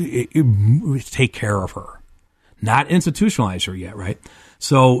take care of her, not institutionalize her yet, right?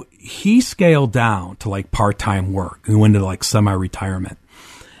 So he scaled down to like part-time work and went into like semi-retirement.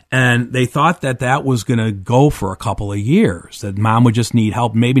 And they thought that was going to go for a couple of years, that Mom would just need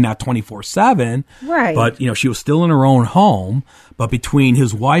help, maybe not 24/7, right? But, she was still in her own home. But between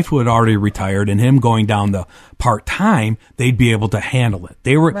his wife, who had already retired, and him going down the part-time, they'd be able to handle it.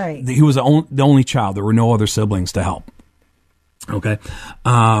 He was the only child. There were no other siblings to help. Okay.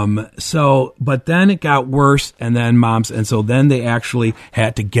 But then it got worse, and then so then they actually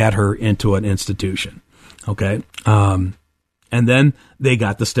had to get her into an institution. Okay. And then they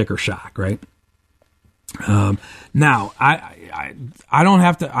got the sticker shock, right? Now, I don't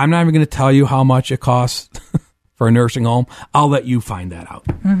have to, I'm not even going to tell you how much it costs for a nursing home. I'll let you find that out.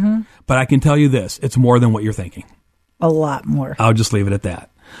 But I can tell you this, it's more than what you're thinking. A lot more. I'll just leave it at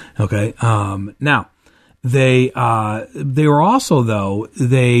that. Okay. Now, they were also, though,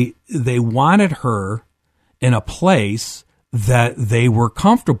 they wanted her in a place that they were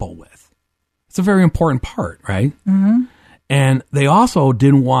comfortable with. It's a very important part, right? And they also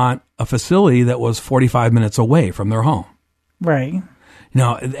didn't want a facility that was 45 minutes away from their home. Right.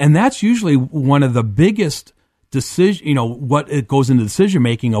 And that's usually one of the biggest decision, what it goes into decision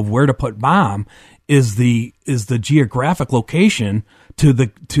making of where to put Mom is the geographic location to the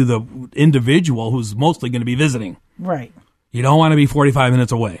individual who's mostly going to be visiting. Right. You don't want to be 45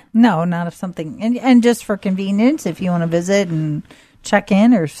 minutes away. No, not if something, and just for convenience, if you want to visit and check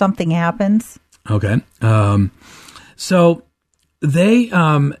in or something happens. Okay. So they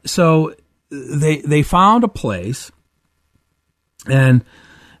found a place, and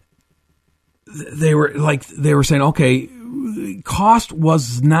they were saying, okay, cost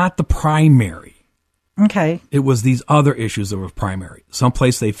was not the primary. Okay. It was these other issues that were primary.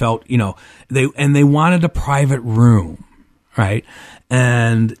 Someplace they felt, they wanted a private room, right?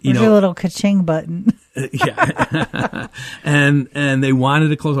 And There's a little ka-ching button. Yeah. and they wanted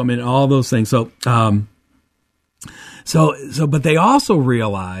to close. All those things. But they also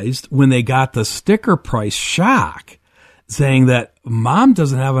realized when they got the sticker price shock, saying that Mom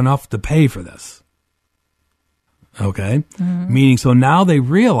doesn't have enough to pay for this. Okay. Meaning, so now they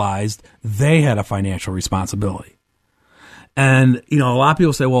realized they had a financial responsibility. And, a lot of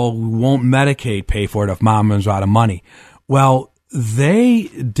people say, well, won't Medicaid pay for it if Mom runs out of money? Well, they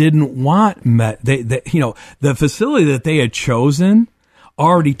didn't want, the facility that they had chosen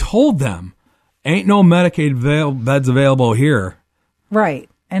already told them, ain't no Medicaid beds available here. Right.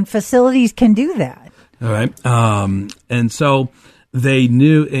 And facilities can do that. All right. And so they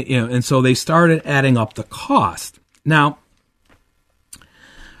knew, and so they started adding up the cost. Now,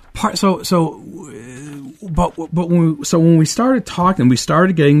 when we started talking, we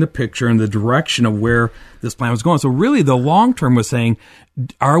started getting the picture and the direction of where this plan was going. So really, the long term was saying,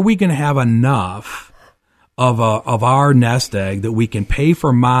 are we going to have enough of our nest egg that we can pay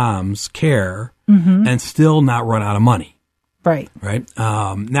for mom's care and still not run out of money? Right. Right.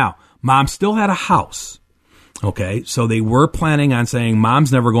 Now, mom still had a house. Okay. So they were planning on saying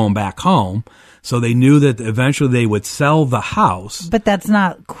mom's never going back home. So they knew that eventually they would sell the house. But that's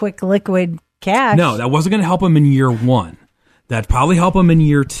not quick liquid cash. No, that wasn't going to help them in year one. That'd probably help them in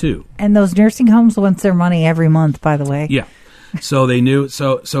year two. And those nursing homes want their money every month, by the way. Yeah. So they knew.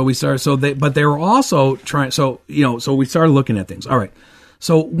 So we started. But they were also trying. So we started looking at things. All right.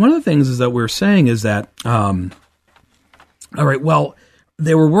 So one of the things is that we're saying is that, all right, well,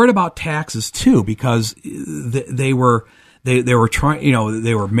 they were worried about taxes too, because they were trying,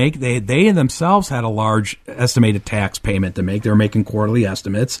 they themselves had a large estimated tax payment to make. They were making quarterly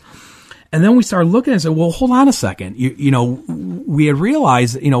estimates. And then we started looking and said, well, hold on a second. We had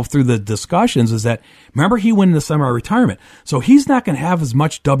realized, through the discussions is that, remember, he went into semi-retirement. So he's not going to have as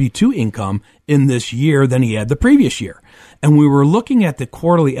much W-2 income in this year than he had the previous year. And we were looking at the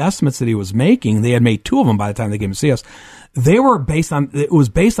quarterly estimates that he was making. They had made two of them by the time they came to see us. It was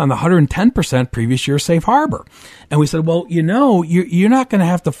based on the 110% previous year safe harbor. And we said, well, you're not going to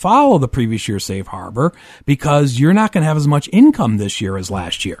have to follow the previous year safe harbor because you're not going to have as much income this year as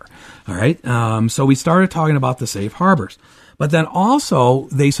last year. All right. So we started talking about the safe harbors. But then also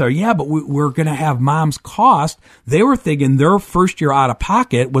they said, yeah, but we're going to have mom's cost. They were thinking their first year out of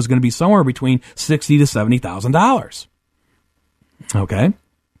pocket was going to be somewhere between $60,000 to $70,000. Okay.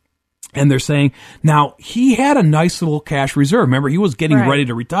 And they're saying, now, he had a nice little cash reserve. Remember, he was getting ready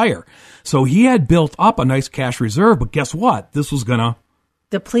to retire. So he had built up a nice cash reserve, but guess what? This was going to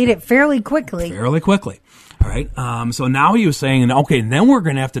deplete it fairly quickly. All right. So now he was saying, okay, then we're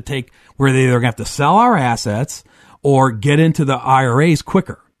going to have to we're either going to have to sell our assets or get into the IRAs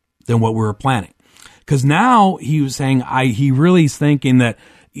quicker than what we were planning. Because now he was saying, he really is thinking that,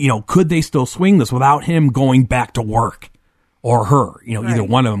 could they still swing this without him going back to work? Or her, either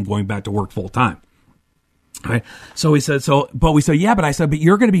one of them going back to work full time. Right. So we said, but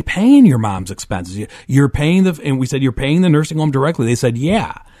you're going to be paying your mom's expenses. You're paying and we said, you're paying the nursing home directly. They said,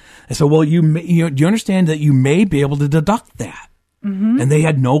 yeah. I said, well, do you understand that you may be able to deduct that? Mm-hmm. And they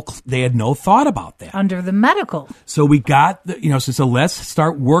had no thought about that. Under the medical. So we got so let's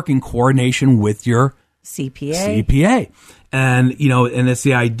start working coordination with your CPA. And, and it's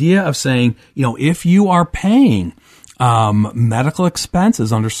the idea of saying, if you are paying medical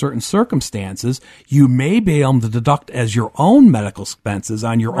expenses under certain circumstances, you may be able to deduct as your own medical expenses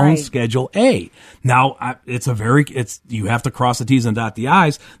on your own Schedule A. Now, you have to cross the T's and dot the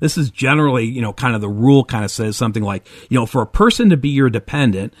I's. This is generally, kind of the rule kind of says something like, for a person to be your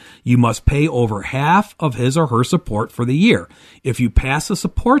dependent, you must pay over half of his or her support for the year. If you pass the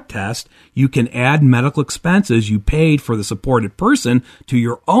support test, you can add medical expenses you paid for the supported person to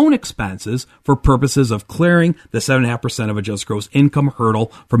your own expenses for purposes of clearing the 7.5% of adjusted gross income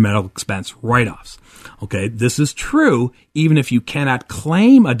hurdle for medical expense write-offs. Okay, this is true even if you cannot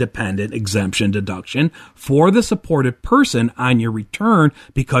claim a dependent exemption deduction for the supported person on your return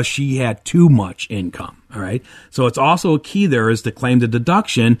because she had too much income. All right. So it's also a key there is to claim the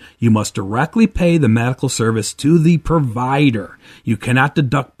deduction. You must directly pay the medical service to the provider. You cannot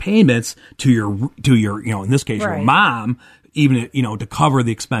deduct payments to your, in this case, your mom, even, to cover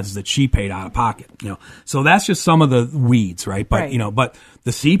the expenses that she paid out of pocket, So that's just some of the weeds, right? But, but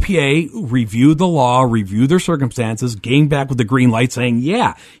the CPA reviewed the law, reviewed their circumstances, came back with the green light saying,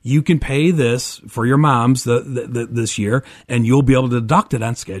 yeah, you can pay this for your moms this year and you'll be able to deduct it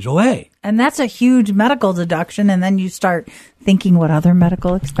on Schedule A. And that's a huge medical deduction. And then you start thinking what other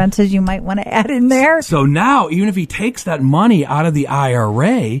medical expenses you might want to add in there. So now, even if he takes that money out of the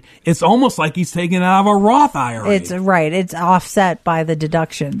IRA, it's almost like he's taking it out of a Roth IRA. It's right. It's offset by the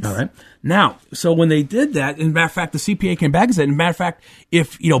deductions. All right. Now, so when they did that, in matter of fact, the CPA came back and said, in matter of fact,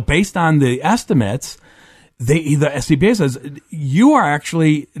 if, based on the estimates, the CPA says you are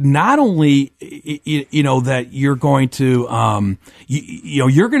actually not only, that you're going to,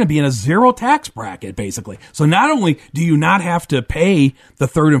 you're going to be in a zero tax bracket, basically. So not only do you not have to pay the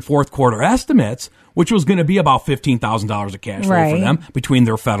third and fourth quarter estimates, which was going to be about $15,000 of cash flow for them between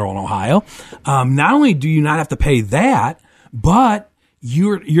their federal and Ohio. Not only do you not have to pay that, but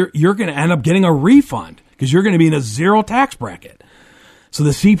you're going to end up getting a refund because you're going to be in a zero tax bracket. So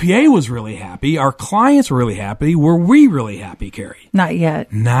the CPA was really happy. Our clients were really happy. Were we really happy, Carrie? Not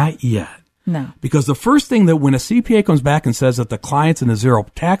yet. Not yet. No. Because the first thing that when a CPA comes back and says that the client's in a zero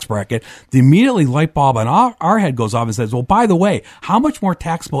tax bracket, the immediately light bulb on our head goes off and says, well, by the way, how much more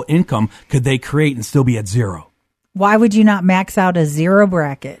taxable income could they create and still be at zero? Why would you not max out a zero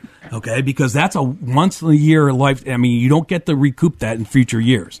bracket? Okay, because that's a once in a year life. I mean, you don't get to recoup that in future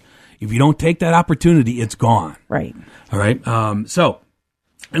years. If you don't take that opportunity, it's gone. Right. All right.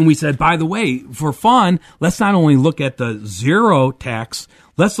 And we said, by the way, for fun, let's not only look at the zero tax,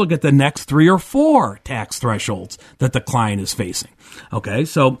 let's look at the next 3 or 4 tax thresholds that the client is facing. Okay,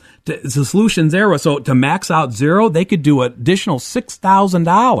 so the solution there was, so to max out zero, they could do additional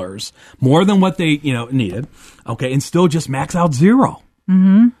 $6,000 more than what they needed. Okay, and still just max out zero.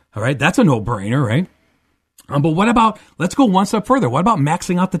 Mm-hmm. All right, that's a no-brainer, right? But what about, let's go one step further. What about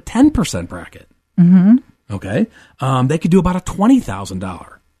maxing out the 10% bracket? Mm-hmm. Okay, they could do about a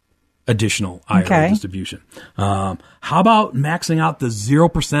 $20,000 additional IRA distribution. How about maxing out the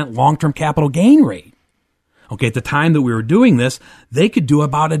 0% long-term capital gain rate? Okay, at the time that we were doing this, they could do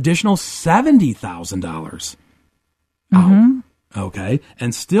about additional $70,000 out. Okay,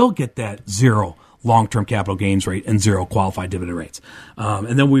 and still get that zero long-term capital gains rate and zero qualified dividend rates.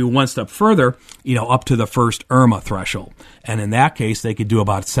 And then we went one step further, up to the first IRMA threshold. And in that case, they could do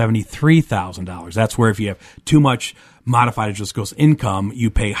about $73,000. That's where if you have too much modified adjusted gross income, you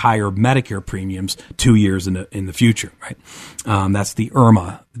pay higher Medicare premiums 2 years in the future, right? That's the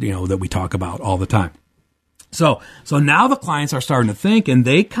IRMA, that we talk about all the time. So now the clients are starting to think, and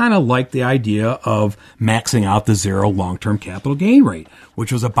they kind of like the idea of maxing out the zero long-term capital gain rate,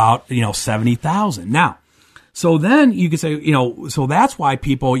 which was about, $70,000. Now, so then you could say, so that's why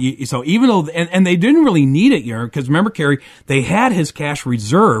people, so even though, and they didn't really need it here, because remember, Carrie, they had his cash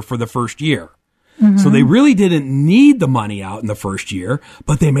reserve for the first year. Mm-hmm. So they really didn't need the money out in the first year,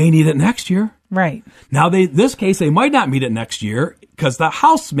 but they may need it next year. Right. Now, this case, they might not need it next year because the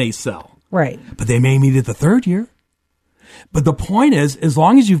house may sell. Right. But they may need it the third year. But the point is, as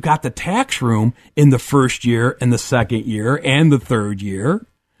long as you've got the tax room in the first year and the second year and the third year,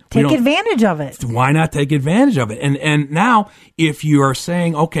 take advantage of it. Why not take advantage of it? And now, if you are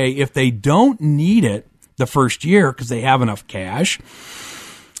saying, okay, if they don't need it the first year because they have enough cash,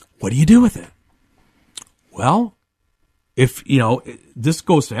 what do you do with it? Well, if, this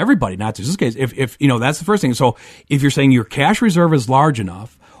goes to everybody, not just this case, if that's the first thing. So if you're saying your cash reserve is large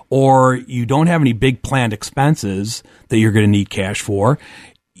enough, or you don't have any big planned expenses that you're going to need cash for,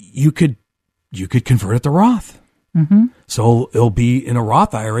 you could convert it to Roth. Mm-hmm. So it'll be in a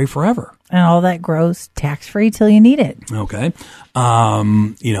Roth IRA forever. And all that grows tax-free till you need it. Okay.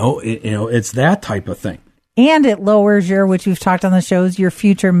 It's that type of thing. And it lowers which we've talked on the shows, your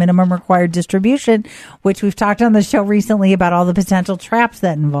future minimum required distribution, which we've talked on the show recently about all the potential traps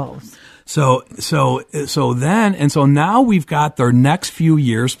that involves. So now we've got their next few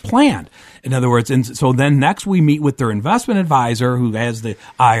years planned. In other words, so then next we meet with their investment advisor who has the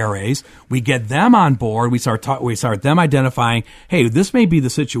IRAs. We get them on board. We start them identifying, hey, this may be the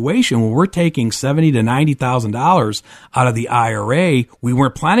situation where we're taking $70,000 to $90,000 out of the IRA. We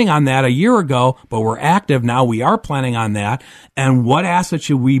weren't planning on that a year ago, but we're active now. We are planning on that. And what assets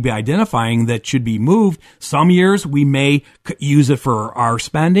should we be identifying that should be moved? Some years we may use it for our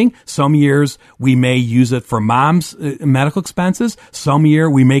spending. Some years we may use it for mom's medical expenses. Some year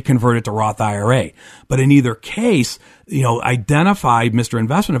we may convert it to Roth IRA. But in either case, identify, Mr.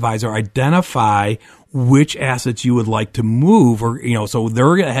 Investment Advisor, identify which assets you would like to move, or, so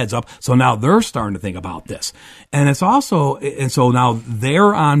they're a heads up. So now they're starting to think about this. And it's also, and so now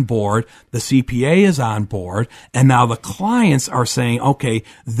they're on board, the CPA is on board, and now the clients are saying, okay,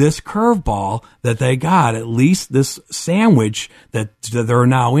 this curveball that they got, at least this sandwich that they're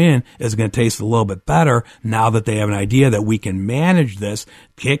now in is going to taste a little bit better now that they have an idea that we can manage this,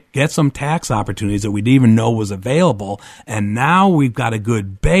 get some tax opportunities that we didn't even know was available. And now we've got a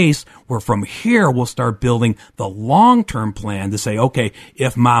good base where from here we'll start building the long-term plan to say, okay,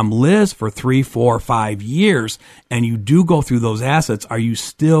 if mom lives for 3, 4, 5 years and you do go through those assets, are you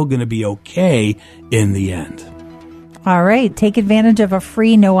still going to be okay in the end? All right. Take advantage of a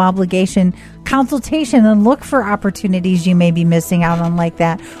free, no obligation consultation and look for opportunities you may be missing out on like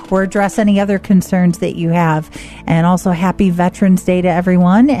that, or address any other concerns that you have. And also happy Veterans Day to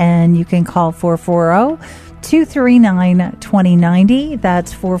everyone. And you can call 440-239-2090.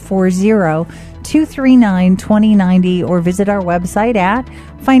 That's 440-239-2090, or visit our website at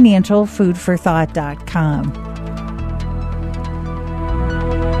financialfoodforthought.com.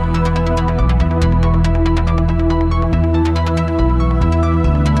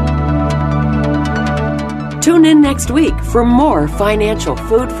 Tune in next week for more financial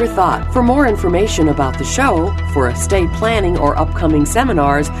food for thought. For more information about the show, for estate planning or upcoming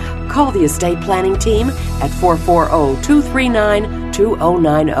seminars, call the estate planning team at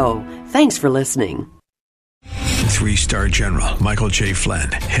 440-239-2090. Thanks for listening. 3-star General Michael J.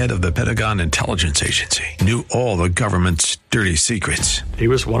 Flynn, head of the Pentagon Intelligence Agency, knew all the government's dirty secrets. He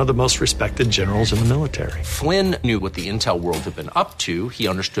was one of the most respected generals in the military. Flynn knew what the intel world had been up to. He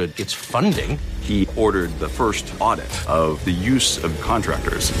understood its funding. He ordered the first audit of the use of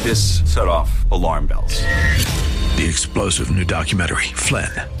contractors. This set off alarm bells. The explosive new documentary,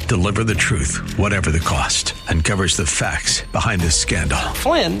 Flynn, Deliver the Truth, Whatever the Cost, uncovers the facts behind this scandal.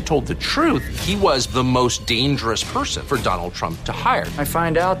 Flynn told the truth. He was the most dangerous person for Donald Trump to hire. I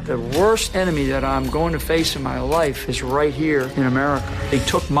find out the worst enemy that I'm going to face in my life is right here in America. They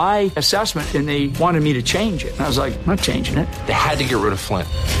took my assessment and they wanted me to change it. And I was like, I'm not changing it. They had to get rid of Flynn.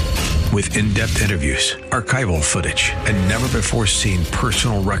 With in-depth interviews, archival footage, and never-before-seen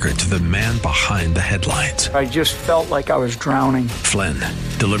personal records of the man behind the headlines. I just felt like I was drowning. Flynn,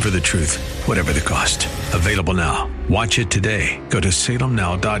 Deliver the Truth, Whatever the Cost. Available now. Watch it today. Go to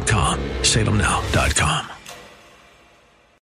salemnow.com. salemnow.com.